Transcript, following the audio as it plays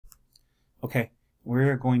Okay,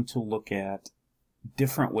 we're going to look at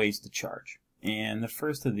different ways to charge. And the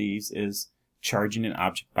first of these is charging an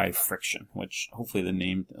object by friction, which hopefully the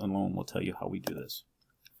name alone will tell you how we do this.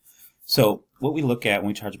 So what we look at when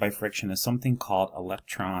we charge by friction is something called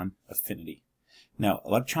electron affinity. Now,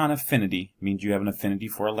 electron affinity means you have an affinity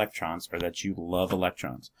for electrons, or that you love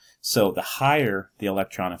electrons. So the higher the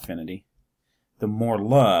electron affinity, the more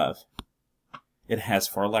love it has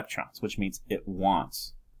for electrons, which means it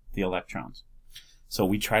wants the electrons. So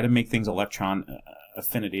we try to make things electron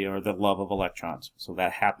affinity, or the love of electrons. So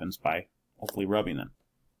that happens by hopefully rubbing them.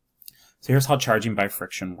 So here's how charging by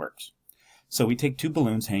friction works. So we take two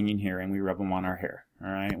balloons hanging here and we rub them on our hair.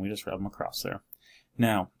 Alright, and we just rub them across there.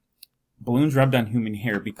 Now, balloons rubbed on human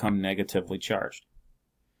hair become negatively charged.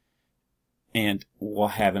 And will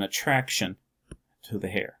have an attraction to the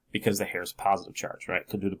hair, because the hair is positive charge, right?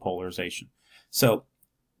 Due to polarization. So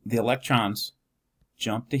the electrons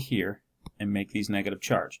jump to here and make these negative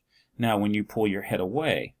charge. Now when you pull your head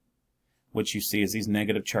away, what you see is these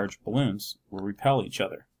negative charged balloons will repel each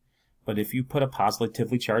other. But if you put a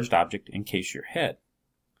positively charged object encase your head,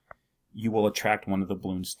 you will attract one of the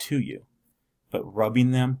balloons to you. But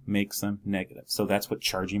rubbing them makes them negative. So that's what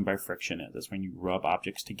charging by friction is. It's when you rub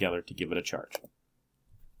objects together to give it a charge.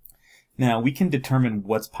 Now we can determine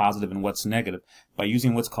what's positive and what's negative by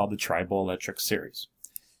using what's called the triboelectric series.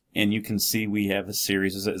 And you can see we have a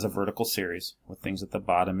series as a vertical series with things at the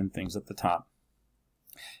bottom and things at the top.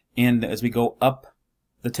 And as we go up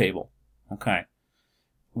the table, okay,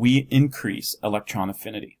 we increase electron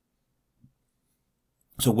affinity.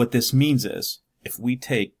 So what this means is, if we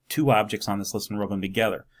take two objects on this list and rub them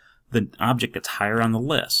together, the object that's higher on the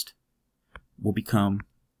list will become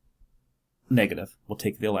negative. We'll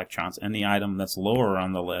take the electrons, and the item that's lower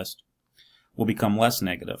on the list will become less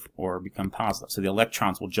negative or become positive. So the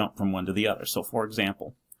electrons will jump from one to the other. So for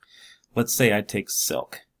example, let's say I take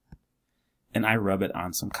silk and I rub it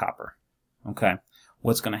on some copper. Okay,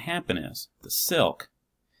 what's going to happen is the silk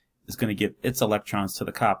is going to give its electrons to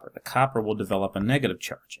the copper. The copper will develop a negative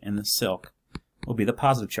charge, and the silk will be the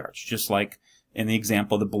positive charge, just like in the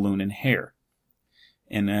example of the balloon and hair.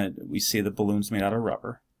 And we see the balloon's made out of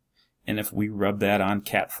rubber. And if we rub that on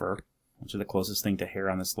cat fur, which is the closest thing to hair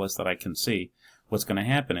on this list that I can see, what's going to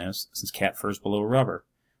happen is, since cat fur is below rubber,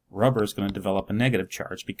 rubber is going to develop a negative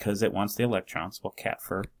charge because it wants the electrons, while cat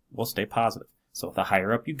fur will stay positive. So the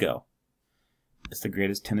higher up you go, it's the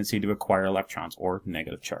greatest tendency to acquire electrons, or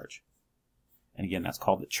negative charge. And again, that's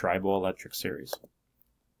called the triboelectric series.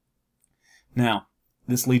 Now,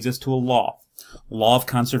 this leads us to a law of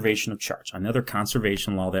conservation of charge, another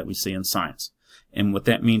conservation law that we see in science. And what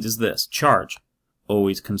that means is this: charge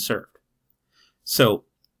always conserved. So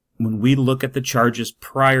when we look at the charges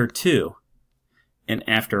prior to and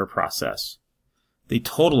after a process, the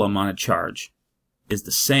total amount of charge is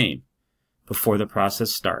the same before the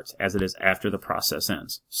process starts as it is after the process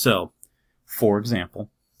ends. So, for example,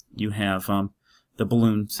 you have the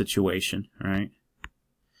balloon situation, right,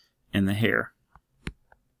 and the hair.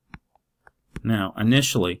 Now,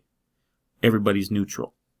 initially, everybody's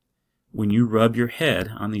neutral. When you rub your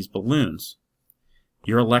head on these balloons,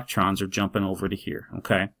 your electrons are jumping over to here,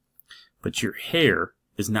 okay? But your hair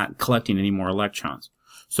is not collecting any more electrons.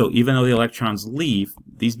 So even though the electrons leave,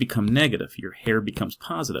 these become negative. Your hair becomes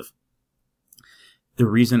positive. The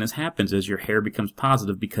reason this happens is your hair becomes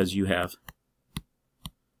positive because you have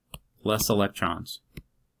less electrons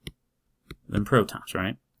than protons,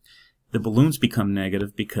 right? The balloons become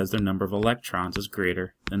negative because their number of electrons is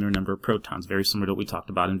greater than their number of protons, very similar to what we talked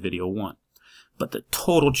about in video 1. But the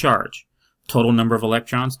total charge, total number of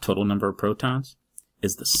electrons, total number of protons,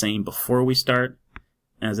 is the same before we start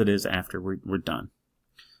as it is after we're done.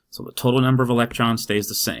 So the total number of electrons stays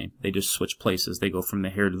the same. They just switch places. They go from the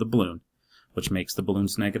hair to the balloon, which makes the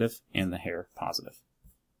balloons negative and the hair positive.